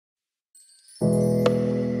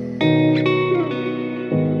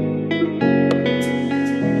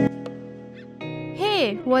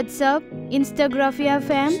What's up, Instagraphia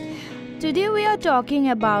fam? Today we are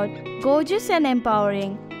talking about gorgeous and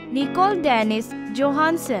empowering Nicole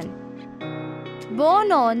Johansson.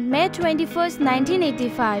 Born on May 21,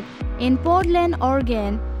 1985 in Portland,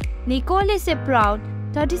 Oregon, Nicole is a proud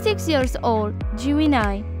 36 years old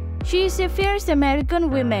Gemini. She is a fierce American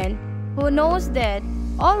woman who knows that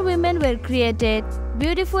all women were created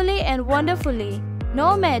beautifully and wonderfully,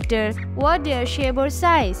 no matter what their shape or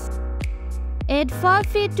size. At 5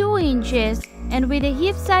 feet 2 inches and with a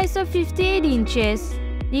hip size of 58 inches,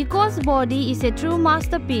 Nicole's body is a true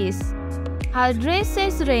masterpiece. Her dress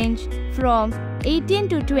size range from 18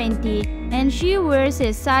 to 20 and she wears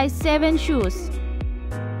a size 7 shoes.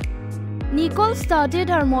 Nicole started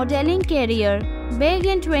her modeling career back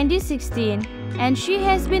in 2016 and she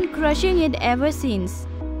has been crushing it ever since.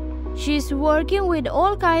 She's working with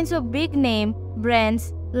all kinds of big-name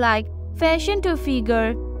brands like Fashion to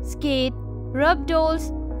Figure, Skate, Rub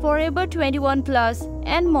Dolls, Forever 21 Plus,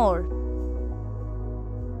 and more.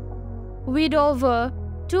 With over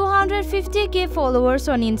 250k followers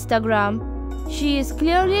on Instagram, she is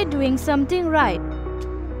clearly doing something right.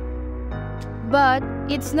 But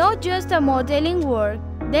it's not just a modeling work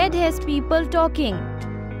that has people talking.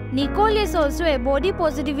 Nicole is also a body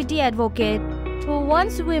positivity advocate who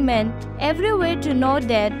wants women everywhere to know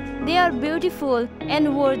that they are beautiful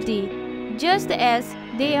and worthy, just as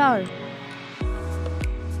they are.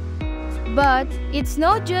 But it's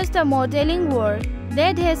not just a modeling work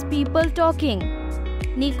that has people talking.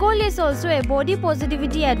 Nicole is also a body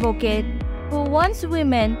positivity advocate who wants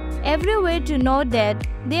women everywhere to know that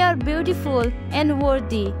they are beautiful and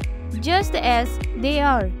worthy, just as they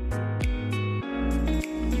are.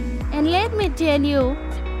 And let me tell you,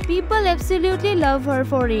 people absolutely love her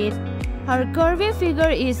for it. Her curvy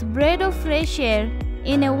figure is breath of fresh air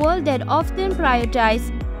in a world that often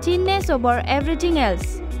prioritizes thinness over everything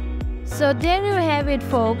else. So there you have it,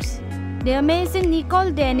 folks, the amazing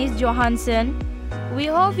Nicole Johansson. We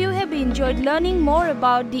hope you have enjoyed learning more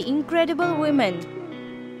about the incredible women.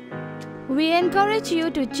 We encourage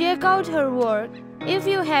you to check out her work if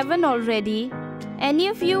you haven't already. And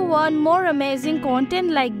if you want more amazing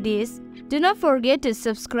content like this, do not forget to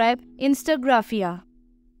subscribe Instagraphia.